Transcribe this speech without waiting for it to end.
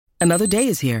Another day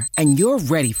is here, and you're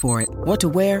ready for it. What to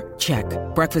wear? Check.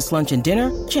 Breakfast, lunch, and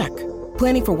dinner? Check.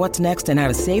 Planning for what's next and how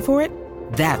to save for it?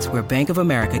 That's where Bank of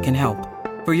America can help.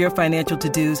 For your financial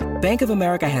to-dos, Bank of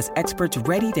America has experts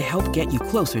ready to help get you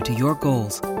closer to your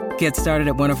goals. Get started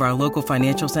at one of our local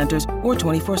financial centers or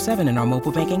 24/7 in our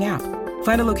mobile banking app.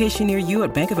 Find a location near you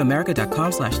at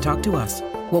bankofamerica.com/talktous.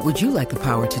 What would you like the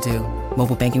power to do?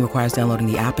 Mobile banking requires downloading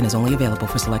the app and is only available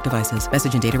for select devices.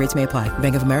 Message and data rates may apply.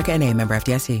 Bank of America N.A., member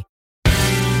FDIC.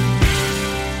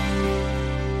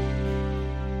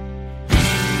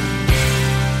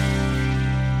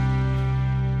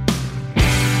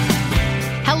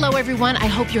 Hello, everyone. I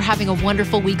hope you're having a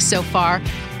wonderful week so far.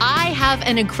 I have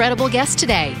an incredible guest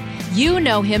today. You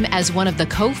know him as one of the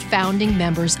co-founding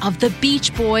members of the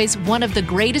Beach Boys, one of the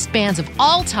greatest bands of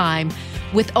all time,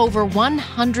 with over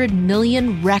 100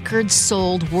 million records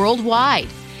sold worldwide.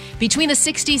 Between the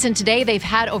 60s and today, they've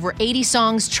had over 80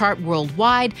 songs chart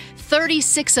worldwide,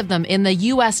 36 of them in the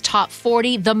U.S. Top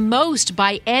 40, the most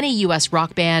by any U.S.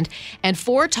 rock band, and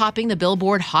 4 topping the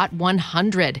Billboard Hot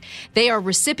 100. They are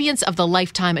recipients of the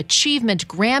Lifetime Achievement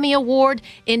Grammy Award,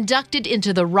 inducted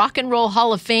into the Rock and Roll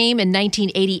Hall of Fame in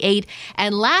 1988,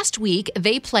 and last week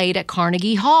they played at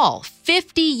Carnegie Hall,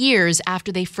 50 years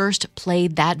after they first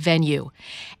played that venue.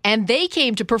 And they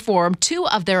came to perform 2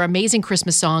 of their amazing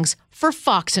Christmas songs for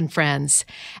Fox and Friends.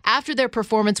 After their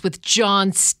performance with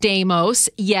John Stamos,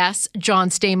 yes, John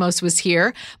Stamos was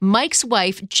here, Mike's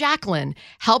wife, Jacqueline,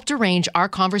 helped arrange our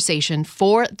conversation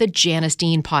for the Janice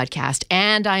Dean podcast,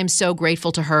 and I am so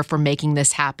grateful to her for making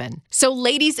this happen. So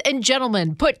ladies and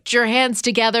gentlemen, put your hands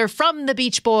together from the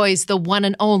Beach Boys, the one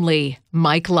and only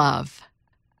Mike Love.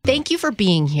 Thank you for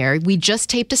being here. We just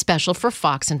taped a special for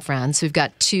Fox and Friends. We've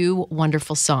got 2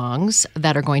 wonderful songs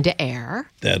that are going to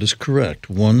air. That is correct.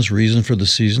 One's Reason for the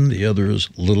Season. The other is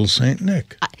Little Saint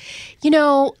Nick.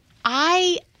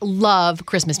 I love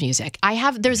Christmas music.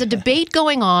 There's a debate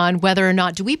going on whether or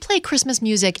not do we play Christmas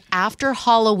music after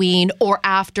Halloween or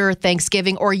after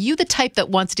Thanksgiving, or are you the type that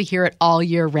wants to hear it all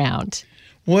year round?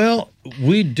 Well,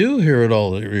 we do hear it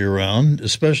all year round,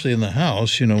 especially in the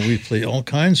house. You know, we play all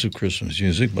kinds of Christmas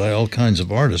music by all kinds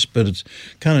of artists, but it's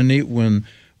kind of neat when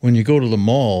you go to the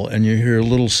mall and you hear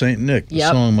Little Saint Nick, the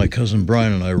song my cousin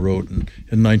Brian and I wrote in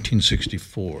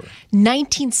 1964.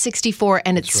 1964,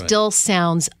 and it still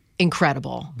sounds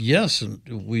incredible. Yes, and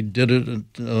we did it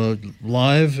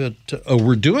live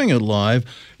we're doing it live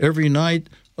every night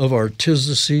of our 'Tis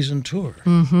the Season tour.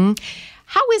 Mm-hmm.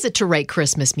 How is it to write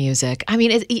Christmas music? I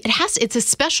mean, it's a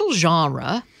special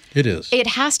genre. It is. It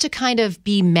has to kind of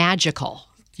be magical.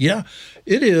 Yeah,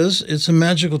 it is. It's a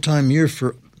magical time of year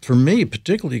for me,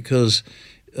 particularly because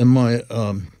in my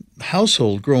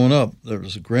household growing up, there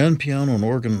was a grand piano, an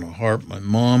organ, and a harp. My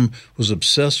mom was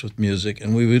obsessed with music,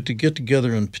 and we would get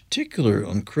together in particular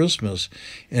on Christmas,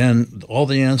 and all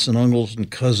the aunts and uncles and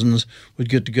cousins would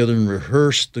get together and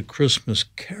rehearse the Christmas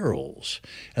carols,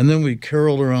 and then we'd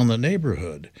carol around the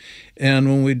neighborhood. And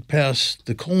when we'd pass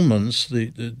the Colemans,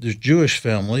 the Jewish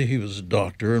family, he was a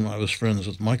doctor, and I was friends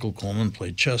with Michael Coleman,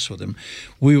 played chess with him,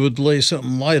 we would lay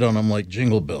something light on him like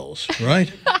Jingle Bells,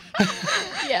 right?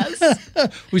 Yes.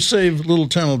 We saved Little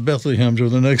Town of Bethlehem to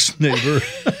the next neighbor.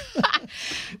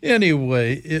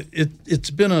 Anyway, it's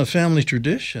been a family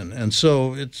tradition, and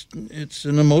so it's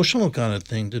an emotional kind of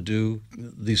thing to do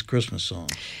these Christmas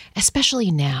songs. Especially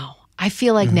now. I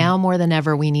feel like now more than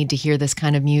ever we need to hear this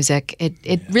kind of music.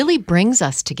 It really brings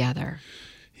us together.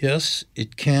 Yes,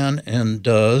 it can and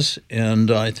does,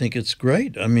 and I think it's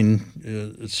great. I mean,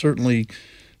 it's certainly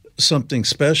something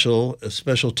special, a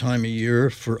special time of year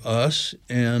for us,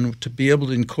 and to be able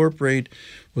to incorporate,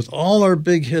 with all our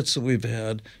big hits that we've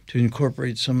had, to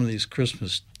incorporate some of these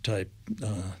Christmas type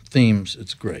themes,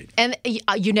 it's great. And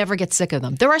you never get sick of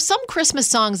them. There are some Christmas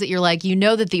songs that you're like, you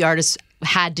know that the artist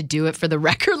had to do it for the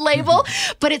record label,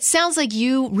 but it sounds like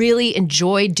you really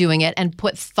enjoyed doing it and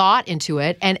put thought into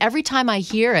it. And every time I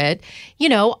hear it, you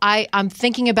know, I'm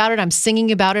thinking about it, I'm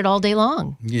singing about it all day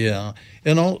long. Yeah.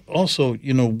 And also,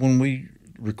 you know, when we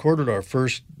recorded our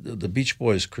first, the Beach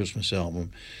Boys Christmas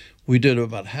album, we did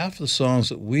about half the songs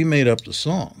that we made up the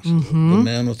songs. Mm-hmm. The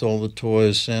Man with All the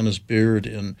Toys, Santa's Beard,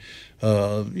 and,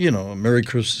 Merry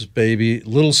Christmas Baby.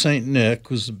 Little Saint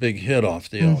Nick was the big hit off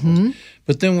the album.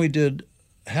 But then we did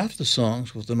half the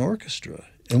songs with an orchestra,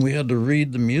 and we had to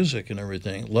read the music and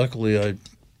everything. Luckily, I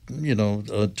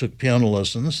took piano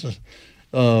lessons,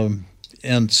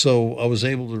 and so I was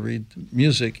able to read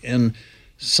music and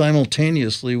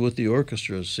simultaneously with the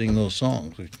orchestra sing those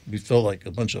songs. We felt like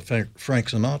a bunch of Frank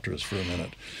Sinatras for a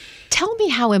minute. Tell me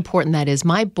how important that is.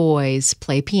 My boys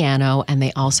play piano and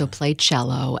they also play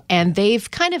cello, and they've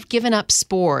kind of given up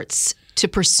sports to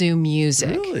pursue music.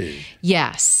 Really?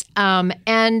 Yes.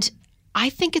 And I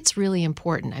think it's really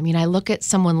important. I mean, I look at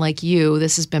someone like you.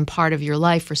 This has been part of your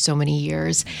life for so many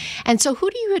years. And so who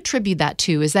do you attribute that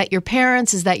to? Is that your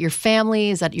parents? Is that your family?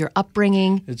 Is that your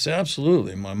upbringing? It's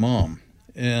absolutely my mom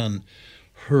and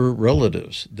her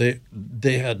relatives.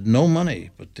 They had no money,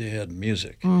 but they had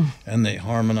music. And they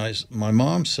harmonized. My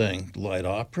mom sang light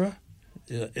opera,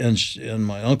 and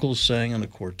my uncles sang in a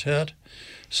quartet.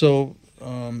 So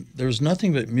there was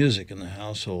nothing but music in the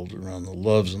household around the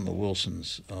Loves and the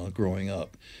Wilsons growing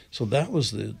up. So that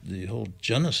was the whole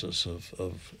genesis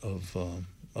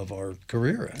of our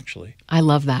career, actually. I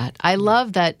love that. I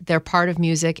love that they're part of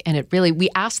music, and we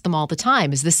ask them all the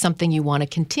time, is this something you want to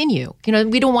continue? You know,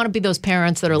 we don't want to be those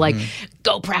parents that are like,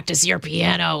 go practice your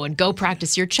piano and go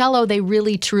practice your cello. They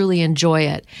really, truly enjoy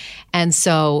it. And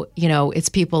so, you know, it's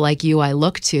people like you I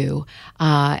look to,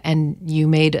 and you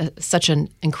made such an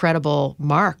incredible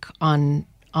mark on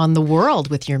the world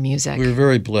with your music. We were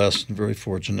very blessed and very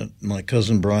fortunate. My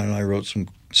cousin Brian and I wrote some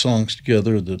songs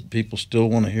together that people still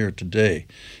want to hear today.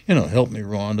 You know, Help Me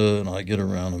Rhonda and I Get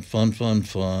Around and Fun, Fun,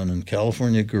 Fun and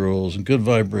California Girls and Good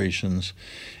Vibrations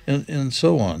and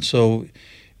so on. So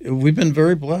we've been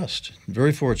very blessed,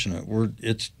 very fortunate.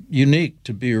 It's unique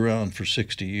to be around for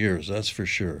 60 years, that's for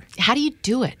sure. How do you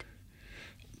do it?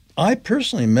 I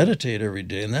personally meditate every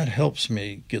day, and that helps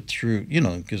me get through, you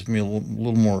know, it gives me a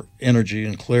little more energy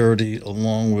and clarity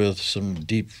along with some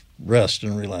deep rest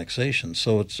and relaxation.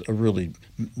 So it's a really,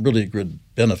 really good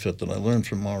benefit that I learned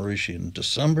from Maharishi in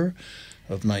December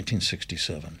of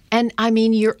 1967. And I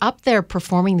mean, you're up there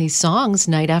performing these songs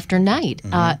night after night.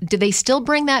 Do they still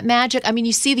bring that magic? I mean,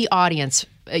 you see the audience,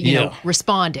 you know,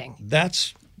 responding.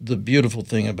 That's the beautiful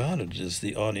thing about it is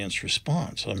the audience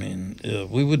response. I mean,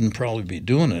 we wouldn't probably be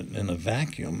doing it in a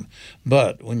vacuum,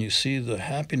 but when you see the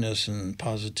happiness and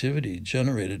positivity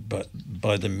generated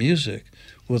by the music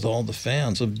with all the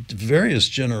fans of various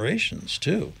generations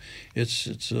too,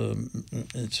 it's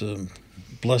a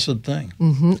blessed thing.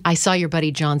 I saw your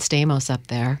buddy John Stamos up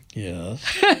there. Yes.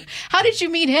 How did you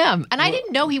meet him? And I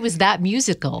didn't know he was that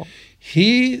musical.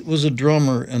 He was a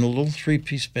drummer in a little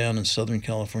 3-piece band in Southern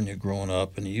California growing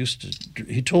up, and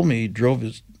he told me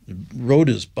he rode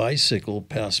his bicycle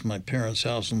past my parents'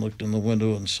 house and looked in the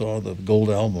window and saw the gold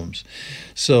albums.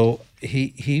 So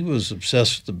he was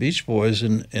obsessed with the Beach Boys,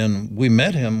 and we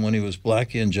met him when he was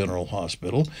Blackie in General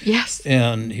Hospital. Yes.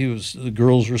 And the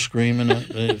girls were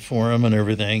screaming for him and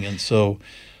everything, and so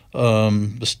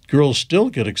the girls still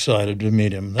get excited to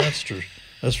meet him. That's true.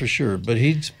 That's for sure. But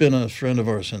he's been a friend of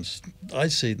ours since,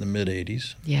 I'd say, the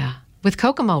mid-'80s. Yeah. With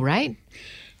Kokomo, right?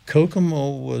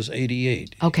 Kokomo was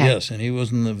 88. Okay. Yes, and he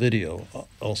was in the video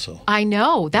also. I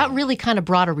know. That really kind of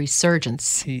brought a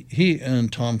resurgence. He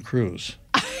and Tom Cruise.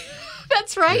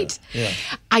 That's right. Yeah.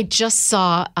 I just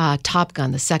saw Top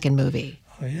Gun, the second movie.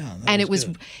 Oh, yeah. And it was,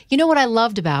 good. You know what I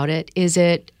loved about it is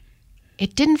it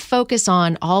didn't focus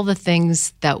on all the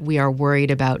things that we are worried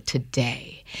about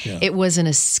today. Yeah. It was an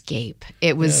escape.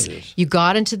 It was, you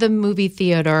got into the movie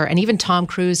theater, and even Tom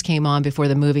Cruise came on before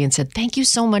the movie and said, thank you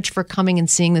so much for coming and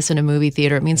seeing this in a movie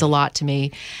theater. It means a lot to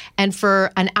me. And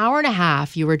for an hour and a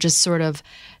half, you were just sort of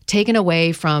taken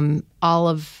away from all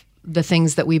of the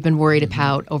things that we've been worried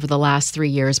about over the last 3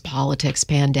 years, politics,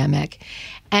 pandemic.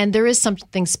 And there is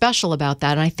something special about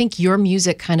that. And I think your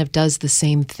music kind of does the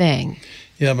same thing.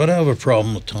 Yeah, but I have a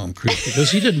problem with Tom Cruise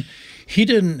because he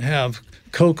didn't have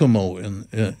Kokomo in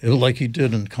like he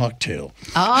did in Cocktail.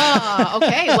 Ah,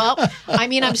 okay. Well, I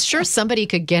mean, I'm sure somebody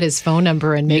could get his phone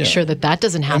number and make sure that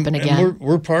doesn't happen again. And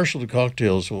we're partial to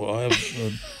cocktails. So I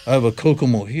have a Coco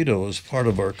Mojito as part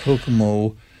of our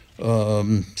Kokomo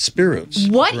spirits.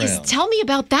 Tell me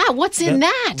about that. What's in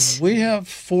that? We have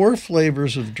 4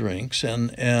 flavors of drinks,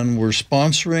 and we're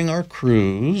sponsoring our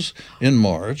cruise in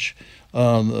March.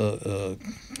 The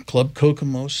Club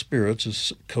Kokomo Spirits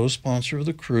is co-sponsor of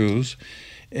the cruise,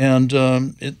 and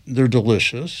they're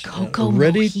delicious. Cocoa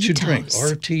ready mojitos. to drink.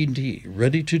 RTD,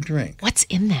 ready to drink. What's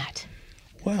in that?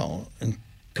 Well, in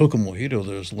Coco Mojito,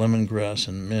 there's lemongrass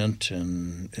and mint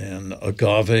and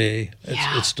agave.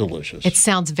 It's delicious. It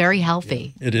sounds very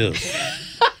healthy. Yeah, it is.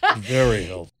 Very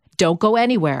healthy. Don't go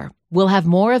anywhere. We'll have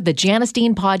more of the Janice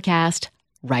Dean podcast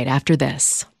right after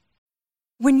this.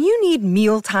 When you need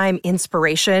mealtime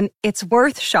inspiration, it's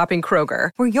worth shopping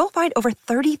Kroger, where you'll find over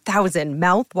 30,000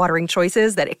 mouth-watering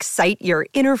choices that excite your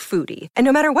inner foodie. And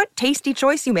no matter what tasty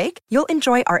choice you make, you'll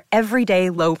enjoy our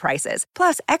everyday low prices,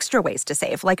 plus extra ways to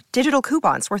save, like digital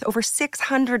coupons worth over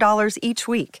 $600 each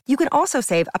week. You can also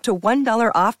save up to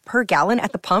 $1 off per gallon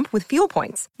at the pump with fuel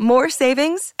points. More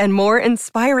savings and more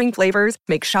inspiring flavors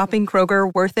make shopping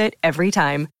Kroger worth it every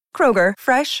time. Kroger,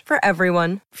 fresh for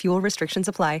everyone. Fuel restrictions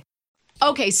apply.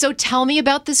 Okay, so tell me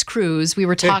about this cruise. We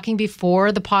were talking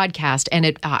before the podcast, and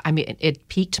it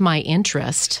piqued my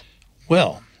interest.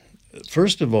 Well,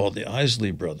 first of all, the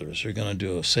Isley Brothers are going to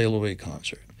do a Sail Away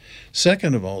concert.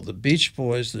 Second of all, the Beach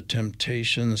Boys, the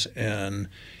Temptations, and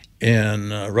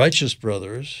Righteous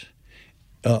Brothers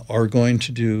are going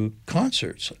to do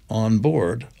concerts on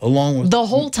board, along with the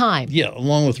whole time. Yeah,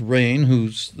 along with Rain,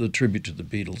 who's the tribute to the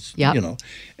Beatles. Yep. You know,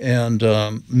 and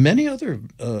many other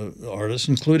artists,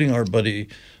 including our buddy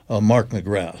Mark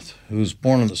McGrath, who's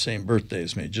born on the same birthday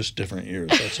as me, just different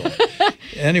years. That's all.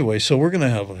 Anyway, so we're going to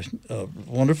have a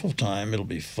wonderful time. It'll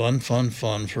be fun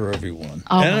for everyone,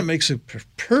 and it makes a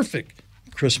perfect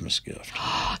Christmas gift.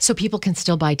 So people can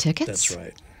still buy tickets? That's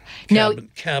right.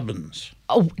 Cabins.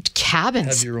 Oh,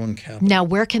 cabins. Have your own cabin. Now,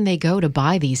 where can they go to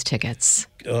buy these tickets?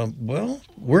 Well,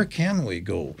 where can we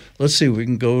go? Let's see. We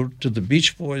can go to the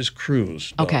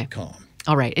beachboyscruise.com. Okay.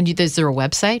 All right. And is there a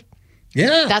website?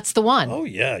 Yeah. That's the one. Oh,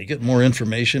 yeah. You get more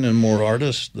information and more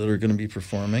artists that are going to be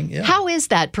performing. Yeah. How is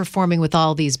that, performing with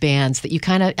all these bands that you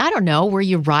kind of, I don't know, were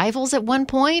you rivals at one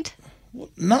point? Well,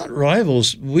 not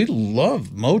rivals. We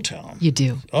love Motown. You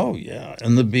do? Oh, yeah.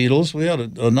 And the Beatles, we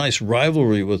had a nice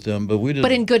rivalry with them, but we didn't.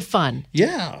 But in good fun.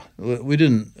 Yeah. We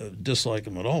didn't dislike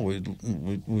them at all. We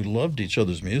loved each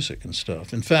other's music and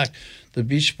stuff. In fact, the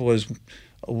Beach Boys,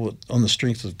 on the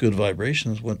strength of Good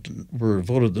Vibrations, were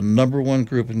voted the number one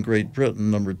group in Great Britain,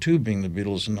 number two being the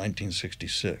Beatles in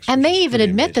 1966. And they even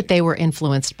admit that they were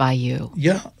influenced by you.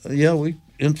 Yeah, we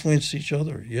influenced each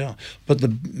other, yeah. But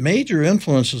the major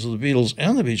influences of the Beatles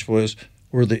and the Beach Boys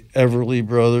were the Everly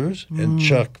Brothers and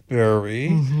Chuck Berry.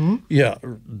 Mm-hmm. Yeah,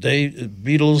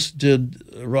 Beatles did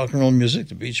rock and roll music.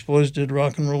 The Beach Boys did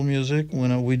rock and roll music.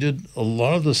 When we did a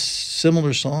lot of the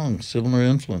similar songs, similar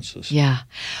influences. Yeah.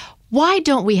 Why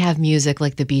don't we have music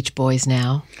like the Beach Boys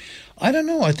now? I don't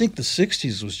know. I think the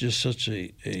 60s was just such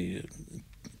a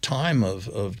time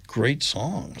of great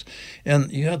songs.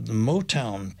 And you had the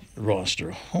Motown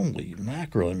roster. Holy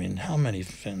mackerel. I mean, how many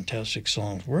fantastic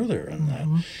songs were there in that?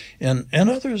 And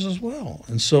others as well.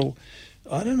 And so,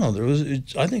 I don't know.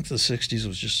 I think the 60s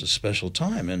was just a special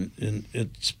time. And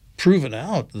it's proven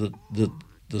out that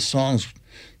the songs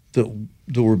that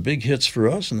were big hits for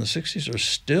us in the 60s are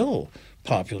still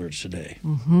popular today.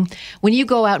 Mm-hmm. When you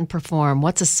go out and perform,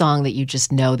 what's a song that you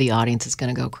just know the audience is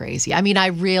going to go crazy? I mean, I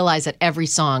realize that every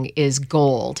song is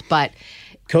gold, but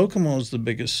Kokomo is the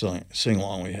biggest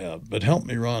sing-along we have, but Help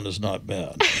Me Ron is not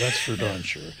bad. That's for darn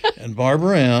sure. And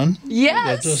Barbara Ann,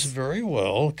 yes, that does very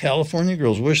well. California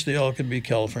Girls, Wish They All Could Be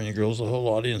California Girls. The whole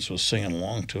audience was singing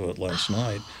along to it last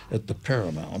night at the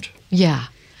Paramount. Yeah.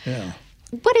 Yeah.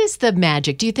 What is the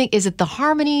magic? Do you think, is it the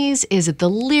harmonies? Is it the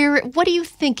lyric? What do you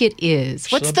think it is?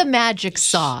 What's the magic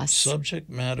sauce? Subject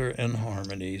matter and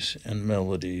harmonies and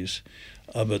melodies.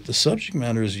 But the subject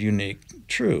matter is unique,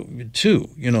 true,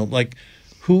 too. You know, like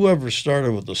whoever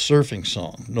started with the surfing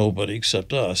song, nobody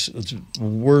except us. It's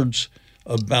words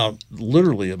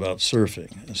literally about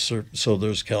surfing. So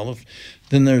there's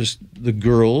then there's the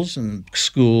girls and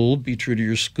school, be true to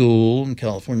your school, and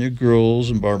California Girls,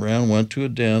 and Barbara Ann went to a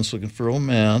dance looking for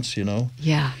romance, you know.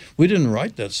 Yeah. We didn't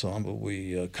write that song, but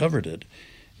we covered it.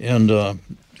 And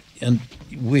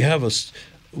we have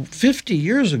 50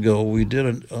 years ago, we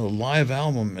did a live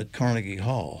album at Carnegie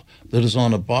Hall that is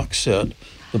on a box set.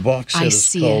 The box set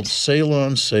is called Sail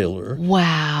On Sailor.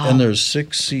 Wow. And there's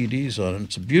 6 CDs on it.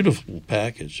 It's a beautiful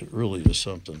package. It really is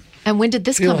something. And when did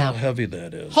this come out? Feel how heavy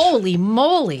that is. Holy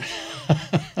moly.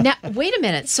 Now, wait a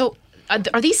minute. So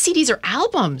are these CDs or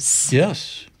albums?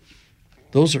 Yes.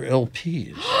 Those are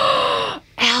LPs.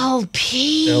 LPs.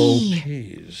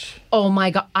 Oh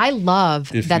my God. I love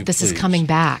that this is coming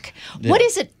back. Yeah.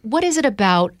 What is it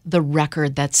about the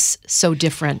record that's so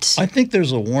different? I think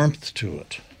there's a warmth to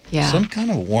it. Yeah. Some kind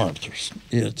of warmth.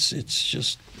 It's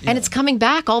just. And it's coming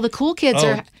back. All the cool kids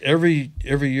are. Every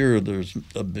year there's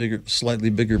a slightly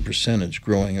bigger percentage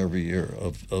growing every year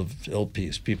of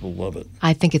LPs. People love it.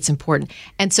 I think it's important.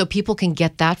 And so people can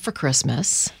get that for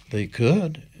Christmas. They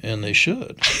could, and they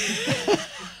should.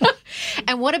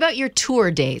 And what about your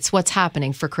tour dates? What's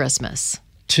happening for Christmas?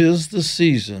 'Tis the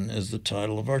Season is the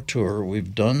title of our tour.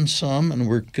 We've done some, and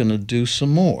we're going to do some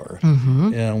more.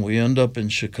 Mm-hmm. And we end up in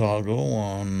Chicago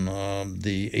on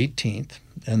the 18th,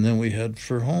 and then we head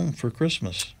for home for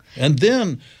Christmas. And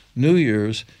then New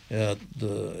Year's at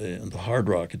the Hard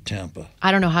Rock at Tampa.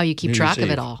 I don't know how you keep track of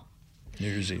it all. New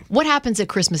Year's Eve. What happens at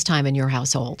Christmas time in your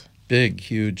household? Big,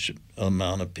 huge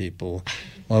amount of people.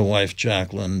 My wife,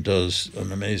 Jacqueline, does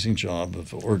an amazing job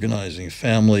of organizing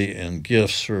family and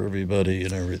gifts for everybody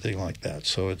and everything like that.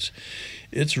 So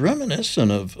it's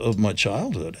reminiscent of my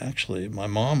childhood, actually. My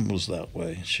mom was that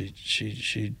way.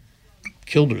 She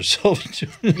killed herself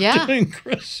during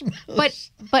Christmas.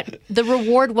 But the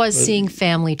reward was seeing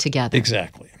family together.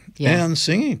 Exactly. Yeah. And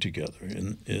singing together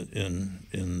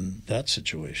in that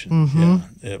situation.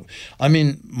 Yeah. I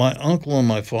mean, my uncle and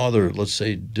my father, let's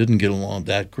say, didn't get along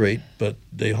that great, but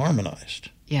they harmonized.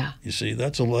 Yeah. You see,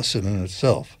 that's a lesson in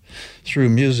itself. Through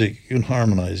music, you can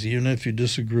harmonize, even if you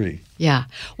disagree. Yeah.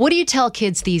 What do you tell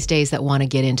kids these days that want to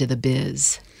get into the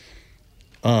biz?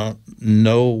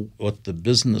 Know what the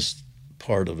business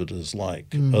part of it is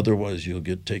like. Otherwise, you'll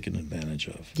get taken advantage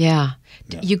of. Yeah.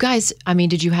 You guys, I mean,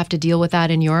 did you have to deal with that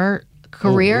in your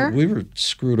career? We were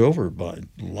screwed over by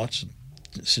lots of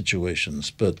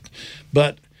situations, but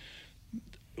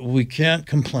we can't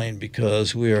complain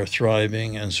because we are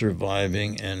thriving and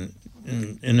surviving and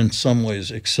in some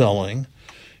ways excelling.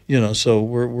 You know, so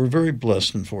we're very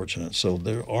blessed and fortunate. So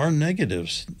there are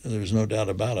negatives, there's no doubt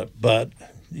about it. But,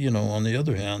 you know, on the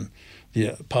other hand,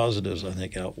 the positives, I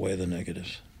think, outweigh the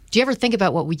negatives. Do you ever think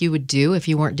about what you would do if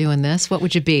you weren't doing this? What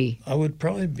would you be? I would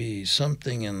probably be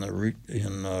something in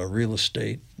real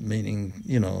estate, meaning,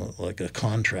 you know, like a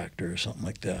contractor or something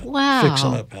like that. Wow.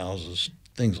 Fixing up houses,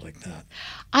 things like that.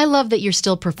 I love that you're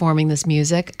still performing this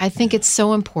music. I think it's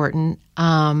so important.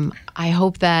 I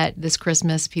hope that this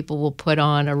Christmas people will put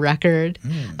on a record,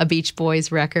 a Beach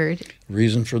Boys record.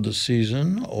 Reason for the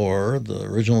Season or the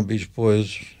original Beach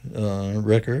Boys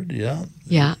record, yeah.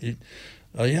 Yeah.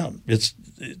 It's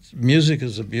music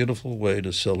is a beautiful way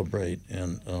to celebrate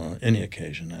in any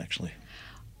occasion, actually.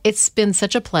 It's been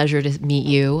such a pleasure to meet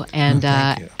you, and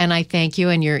and I thank you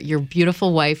and your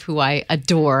beautiful wife, who I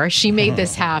adore. She made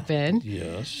this happen.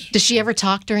 Yes. Does she ever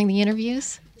talk during the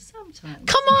interviews? Sometimes.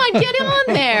 Come on, get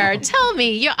on there. Tell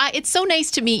me. It's so nice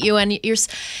to meet you. And here's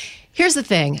the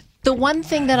thing. The one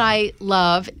thing that I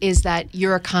love is that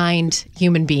you're a kind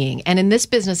human being. And in this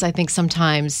business, I think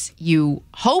sometimes you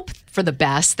hope for the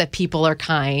best, that people are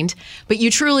kind, but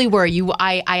you truly were.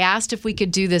 I asked if we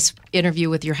could do this interview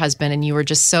with your husband, and you were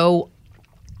just so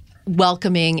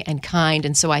welcoming and kind.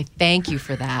 And so I thank you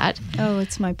for that. Oh,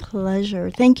 it's my pleasure.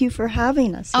 Thank you for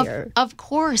having us here. Of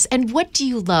course. And what do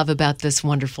you love about this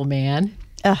wonderful man?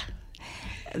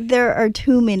 There are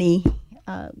too many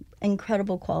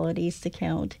incredible qualities to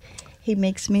count. He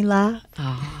makes me laugh.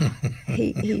 Oh.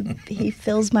 He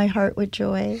fills my heart with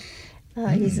joy.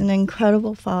 He's an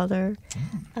incredible father.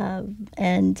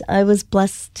 And I was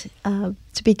blessed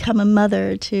to become a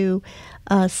mother to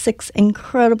 6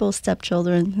 incredible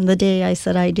stepchildren. And the day I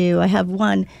said I do, I have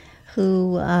one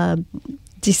who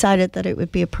decided that it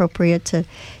would be appropriate to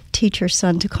teach her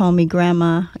son to call me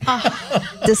grandma,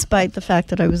 despite the fact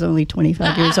that I was only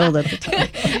 25 years old at the time.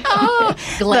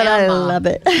 But I love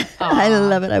it. I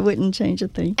love it. I wouldn't change a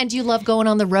thing. And do you love going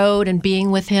on the road and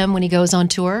being with him when he goes on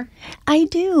tour? I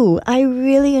do. I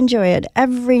really enjoy it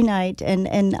every night,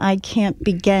 and I can't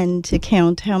begin to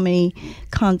count how many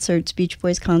concerts, Beach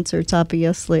Boys concerts,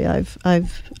 obviously, I've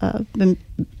been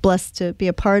blessed to be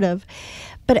a part of.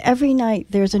 But every night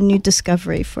there's a new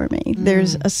discovery for me.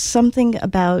 There's something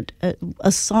about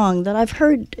a song that I've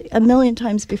heard a million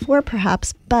times before,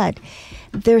 perhaps, but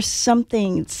there's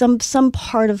something, some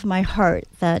part of my heart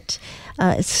that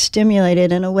is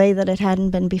stimulated in a way that it hadn't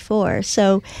been before.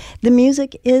 So the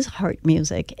music is heart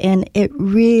music, and it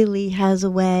really has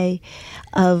a way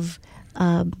of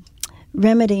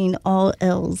remedying all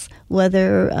ills,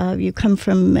 whether you come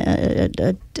from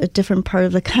a different part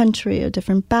of the country, a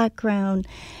different background.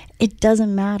 It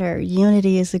doesn't matter.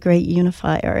 Unity is a great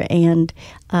unifier, and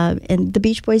the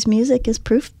Beach Boys music is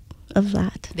proof of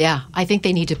that. Yeah, I think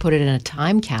they need to put it in a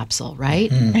time capsule, right?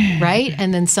 Right?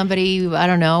 And then somebody, I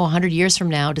don't know, 100 years from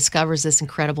now discovers this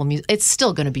incredible music. It's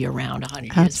still going to be around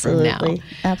 100 years from now.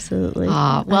 Absolutely.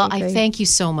 Well, I thank you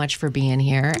so much for being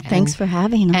here. Thanks for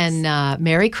having us. And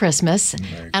Merry Christmas.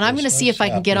 And I'm going to see if I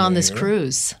can get on this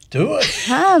cruise. Do it.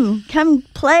 Come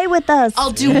play with us.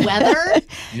 I'll do weather.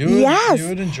 Yes. You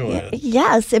would enjoy it.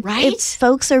 Yes. If Right?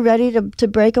 folks are ready to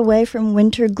break away from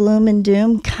winter gloom and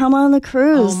doom, come on the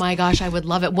cruise. Oh my gosh, I would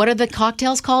love it. What are the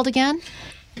cocktails called again?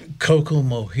 Cocoa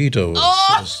Mojito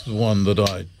is the one that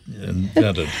I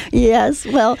invented. Yes,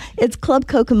 well, it's Club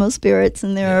Kokomo Spirits,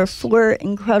 and there are 4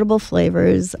 incredible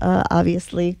flavors.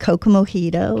 Obviously, Cocoa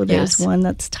Mojito. There's one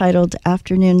that's titled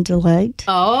Afternoon Delight.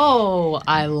 Oh,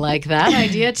 I like that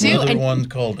idea too. Another one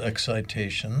called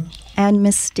Excitation. And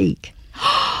Mystique.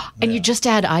 And you just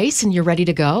add ice and you're ready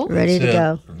to go? Ready to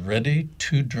go. Ready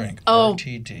to drink. Oh,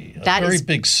 RTD. that very is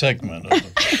big segment of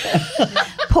the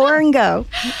Pour and go.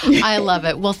 I love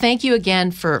it. Well, thank you again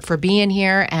for being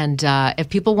here. And if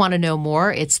people want to know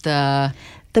more, it's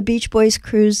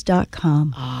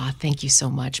TheBeachBoysCruise.com. thank you so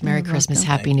much. Merry Christmas.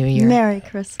 Happy New Year. Merry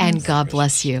Christmas. And God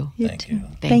bless you. You Thank too. you.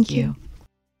 Thank you.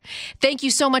 Thank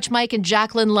you so much, Mike and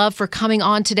Jacqueline Love, for coming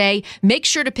on today. Make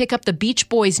sure to pick up the Beach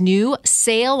Boys' new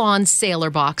Sail on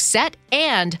Sailor box set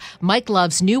and Mike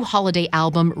Love's new holiday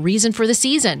album, Reason for the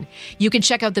Season. You can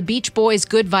check out the Beach Boys'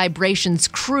 Good Vibrations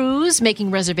Cruise,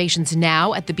 making reservations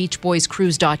now at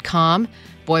thebeachboyscruise.com.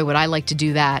 Boy, would I like to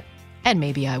do that. And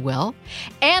maybe I will.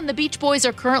 And the Beach Boys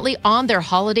are currently on their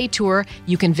holiday tour.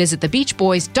 You can visit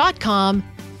thebeachboys.com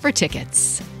for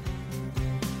tickets.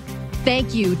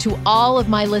 Thank you to all of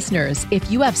my listeners.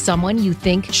 If you have someone you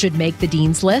think should make the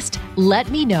Dean's List, let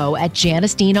me know at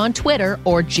Janice Dean on Twitter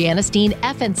or Janice Dean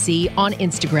FNC on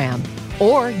Instagram.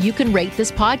 Or you can rate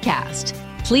this podcast.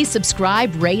 Please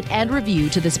subscribe, rate, and review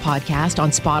to this podcast on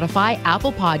Spotify,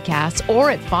 Apple Podcasts, or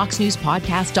at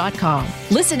foxnewspodcast.com.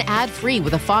 Listen ad-free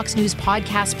with a Fox News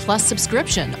Podcast Plus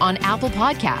subscription on Apple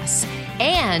Podcasts.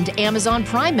 And Amazon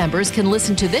Prime members can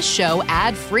listen to this show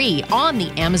ad-free on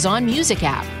the Amazon Music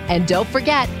app. And don't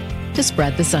forget to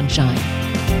spread the sunshine.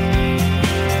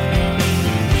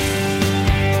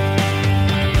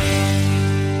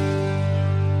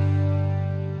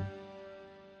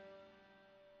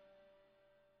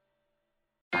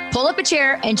 Pull up a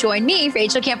chair and join me,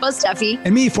 Rachel Campos Duffy.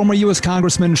 And me, former U.S.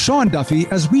 Congressman Sean Duffy,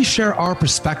 as we share our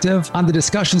perspective on the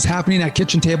discussions happening at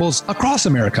kitchen tables across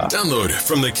America. Download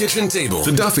From the Kitchen Table,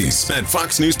 The Duffys, at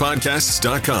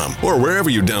foxnewspodcasts.com or wherever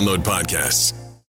you download podcasts.